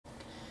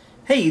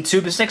Hey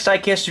YouTube, this next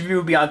diecast review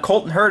will be on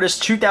Colton Herta's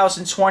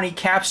 2020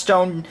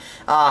 Cappstone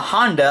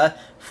Honda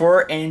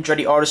for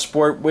Andretti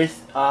Autosport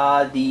with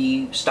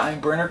the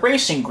Steinbrenner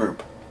Racing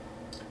Group.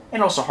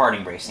 And also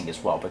Harding Racing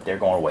as well, but they're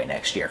going away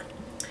next year.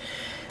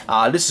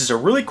 This is a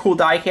really cool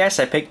diecast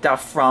I picked up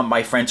from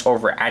my friends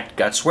over at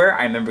Gutswear.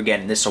 I remember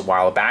getting this a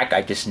while back.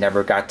 I just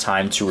never got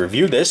time to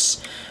review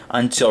this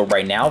until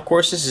right now. Of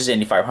course, this is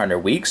Indy 500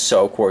 week,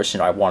 so of course,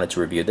 I wanted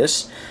to review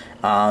this.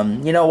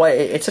 You know what?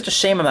 It's such a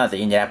shame about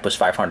the Indianapolis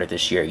 500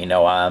 this year.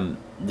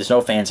 There's no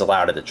fans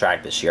allowed at the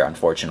track this year,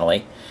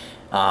 unfortunately.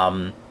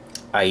 I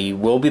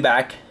will be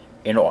back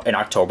in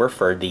October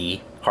for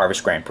the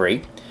Harvest Grand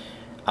Prix.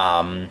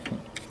 It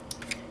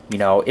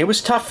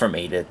was tough for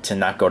me to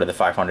not go to the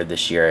 500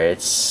 this year.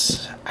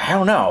 I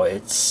don't know.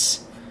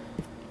 It's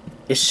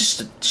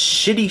just a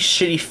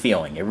shitty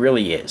feeling. It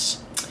really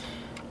is.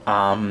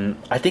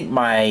 I think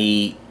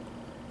my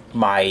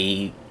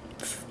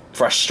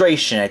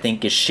frustration, I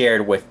think, is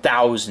shared with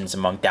thousands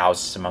among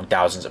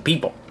thousands of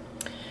people.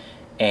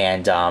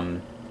 And I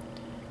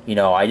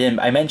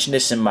mentioned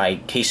this in my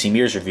Casey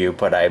Mears review,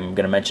 but I'm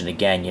gonna mention it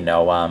again.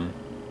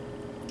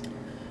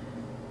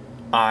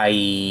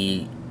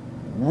 I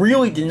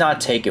really did not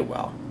take it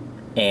well,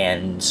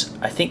 and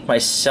I think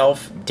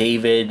myself,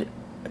 David,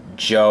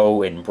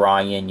 Joe, and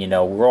Brian,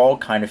 we're all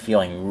kind of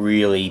feeling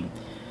really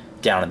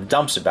down in the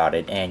dumps about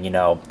it. And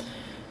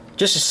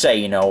just to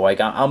say,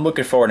 I'm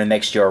looking forward to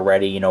next year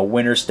already.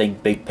 Winners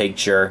think big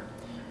picture,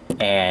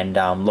 and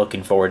I'm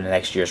looking forward to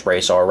next year's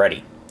race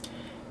already.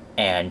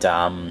 And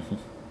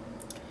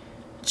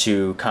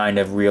to kind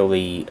of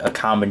really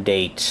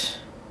accommodate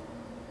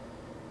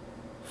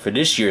for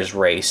this year's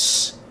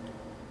race,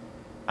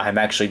 I'm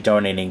actually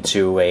donating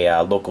to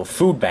a local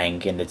food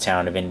bank in the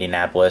town of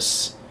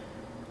Indianapolis.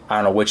 I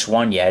don't know which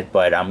one yet,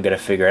 but I'm going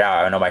to figure it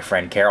out. I know my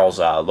friend Carol's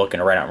looking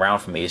around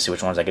for me to see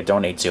which ones I could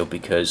donate to,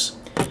 because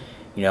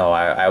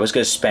I was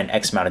going to spend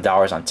X amount of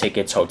dollars on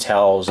tickets,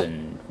 hotels,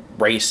 and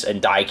race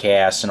and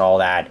diecast and all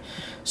that.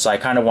 So I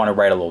kind of want to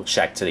write a little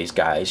check to these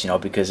guys,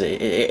 because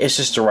it's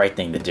just the right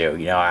thing to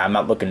do. I'm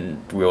not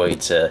looking really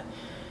to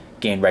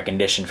gain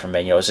recognition from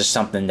it. It's just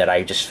something that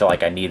I just feel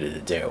like I needed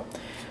to do.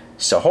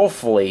 So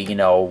hopefully,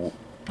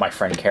 my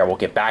friend Carol will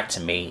get back to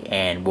me,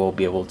 and we'll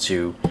be able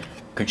to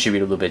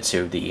contribute a little bit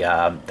to the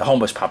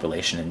homeless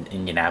population in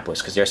Indianapolis,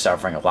 because they're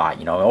suffering a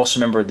lot. Also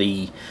remember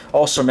the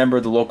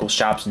local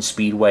shops and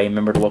Speedway.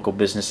 Remember the local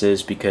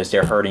businesses, because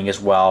they're hurting as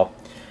well.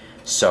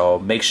 So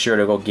make sure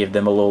to go give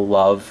them a little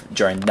love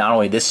during not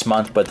only this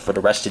month, but for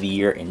the rest of the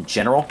year in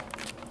general.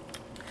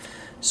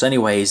 So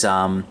anyways,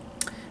 I'll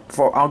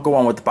go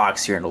on with the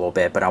box here in a little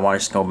bit, but I want to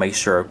just go make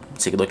sure,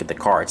 take a look at the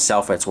car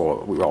itself. That's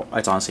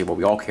honestly what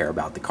we all care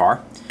about, the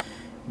car.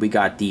 We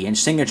got the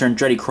signature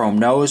Andretti Chrome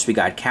nose. We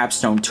got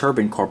Cappstone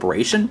Turbine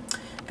Corporation.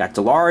 Got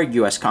Dallara,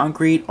 U.S.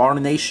 Concrete,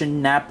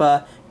 AutoNation,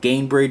 Napa,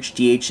 Gainbridge,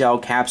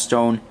 DHL,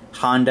 Cappstone,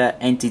 Honda,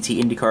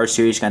 NTT IndyCar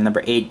Series. Got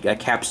number 8, got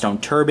Cappstone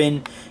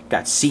Turbine.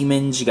 Got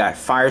Siemens. You got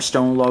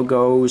Firestone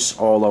logos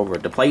all over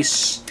the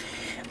place.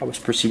 I was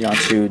proceeding on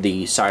to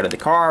the side of the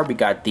car. We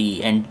got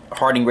the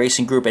Harding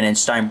Racing Group and then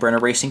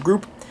Steinbrenner Racing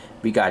Group.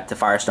 We got the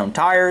Firestone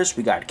tires.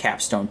 We got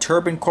Cappstone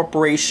Turbine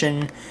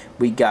Corporation.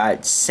 We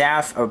got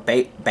SAF,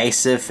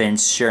 Basif, and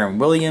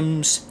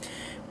Sherwin-Williams.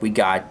 We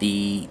got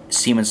the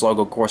Siemens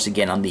logo, of course,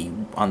 again on the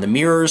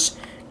mirrors.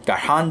 Got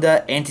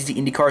Honda, NTT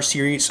IndyCar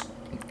Series.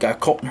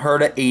 Got Colton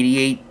Herta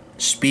 88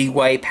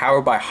 Speedway,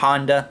 powered by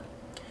Honda.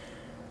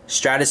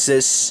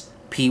 Stratasys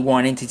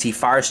P1 NTT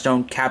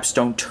Firestone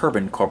Cappstone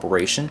Turbine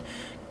Corporation.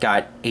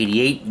 Got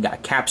 88. You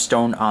got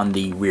Cappstone on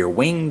the rear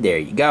wing. There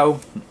you go.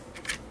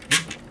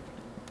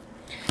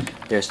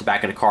 There's the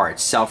back of the car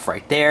itself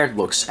right there. It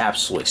looks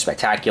absolutely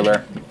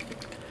spectacular.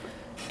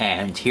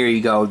 And here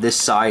you go. This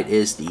side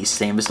is the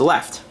same as the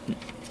left.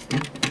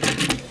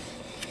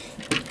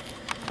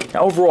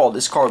 Now overall,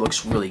 this car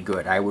looks really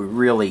good. I would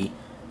really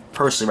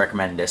personally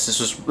recommend this. This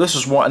was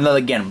one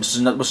another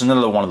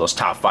one of those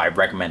top 5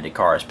 recommended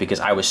cars, because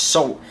I was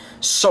so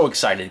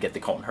excited to get the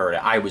Colton Herta.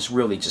 I was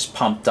really just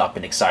pumped up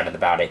and excited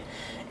about it.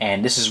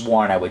 And this is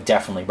one I would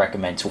definitely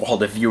recommend to all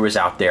the viewers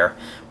out there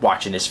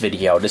watching this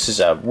video. This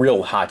is a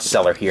real hot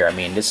seller here. I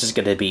mean, this is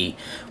going to be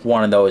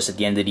one of those at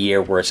the end of the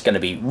year where it's going to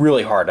be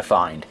really hard to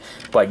find.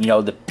 But,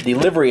 the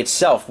livery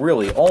itself,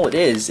 really, all it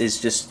is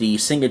just the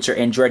signature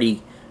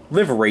Andretti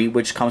livery,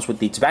 which comes with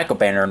the tobacco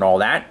banner and all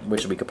that,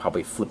 which we could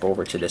probably flip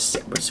over to this.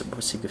 Let's see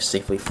if we can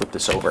safely flip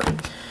this over.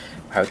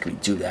 How can we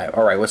do that?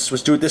 All right, let's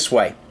do it this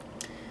way.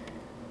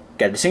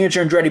 Got the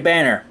signature Andretti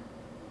banner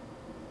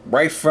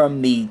right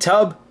from the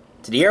tub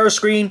to the aero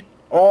screen,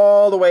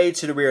 all the way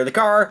to the rear of the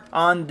car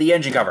on the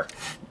engine cover.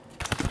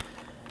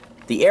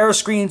 The aero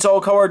screen's all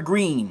colored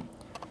green.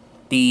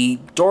 The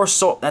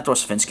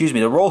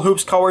the roll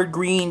hoops colored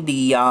green.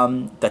 The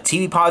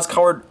TV pod's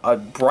colored a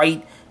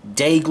bright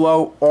day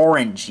glow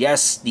orange.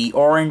 Yes, the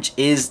orange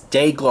is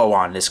day glow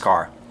on this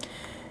car.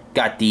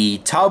 Got the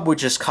tub,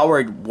 which is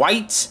colored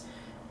white.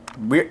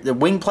 The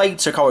wing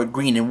plates are colored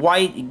green and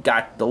white. You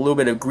got a little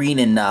bit of green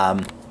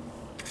and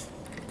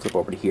flip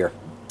over to here.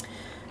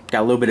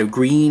 Got a little bit of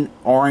green,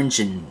 orange,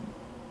 and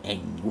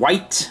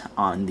white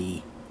on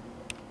the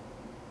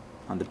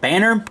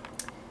banner.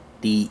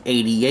 The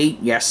 88,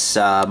 yes,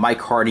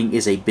 Mike Harding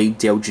is a big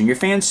Dale Jr.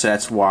 fan, so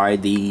that's why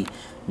the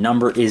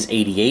number is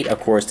 88. Of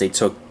course, they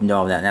took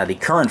now the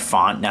current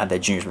font, now that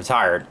Jr.'s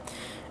retired.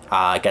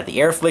 Got the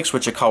air flicks,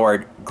 which are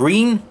colored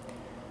green,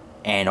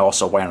 and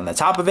also white on the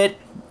top of it.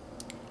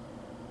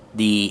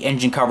 The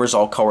engine cover is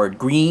all colored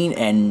green,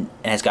 and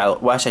it's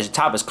got, well, actually the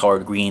top is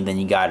colored green, then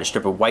you got a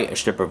strip of white, a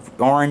strip of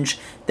orange,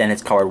 then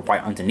it's colored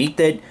white underneath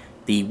it.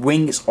 The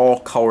wing is all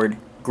colored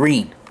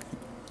green.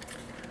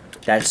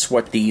 That's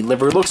what the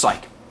livery looks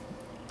like.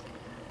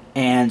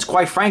 And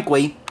quite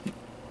frankly, I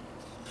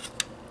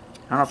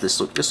don't know if this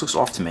looks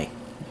off to me.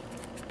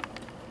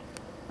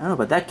 I don't know,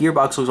 but that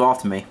gearbox looks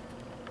off to me.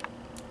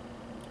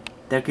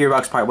 That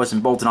gearbox probably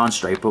wasn't bolted on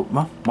straight, but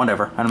well,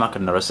 whatever. I'm not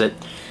going to notice it.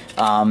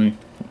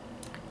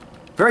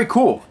 Very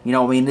cool. You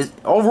know, I mean,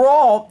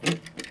 overall,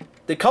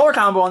 the color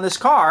combo on this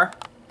car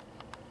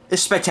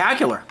is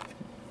spectacular.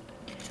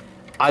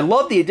 I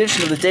love the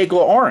addition of the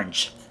Dayglow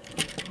orange.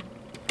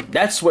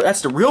 That's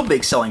the real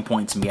big selling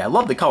point to me. I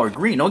love the color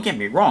green. Don't get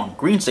me wrong.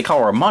 Green's the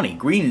color of money.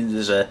 Green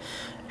is a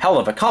hell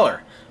of a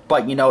color.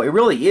 But, you know, it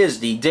really is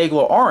the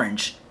Dayglow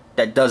orange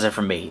that does it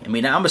for me. I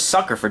mean, I'm a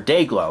sucker for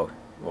Dayglow.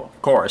 Well,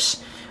 of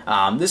course.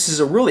 This is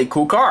a really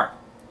cool car.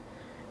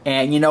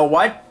 And you know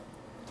what?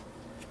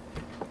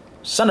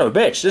 Son of a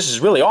bitch, this is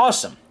really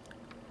awesome.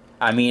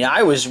 I mean,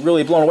 I was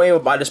really blown away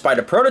by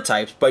the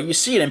prototypes, but you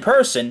see it in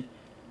person,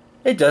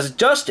 it does it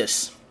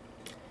justice.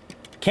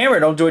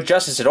 Camera don't do it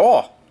justice at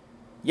all.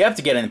 You have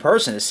to get it in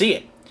person to see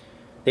it.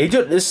 They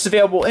do. This is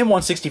available in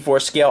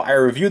 1/64 scale. I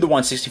reviewed the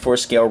 1/64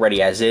 scale already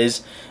as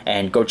is,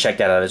 and go check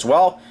that out as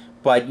well.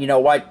 But you know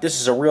what? This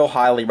is a real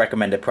highly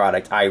recommended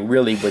product. I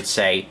really would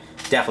say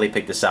definitely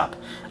pick this up.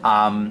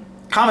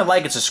 Comment,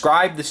 like, and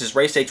subscribe. This is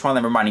Race Day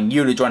 20 reminding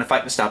you to join the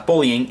fight to stop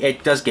bullying.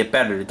 It does get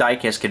better. The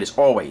Diecast Kid is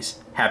always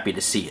happy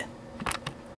to see you.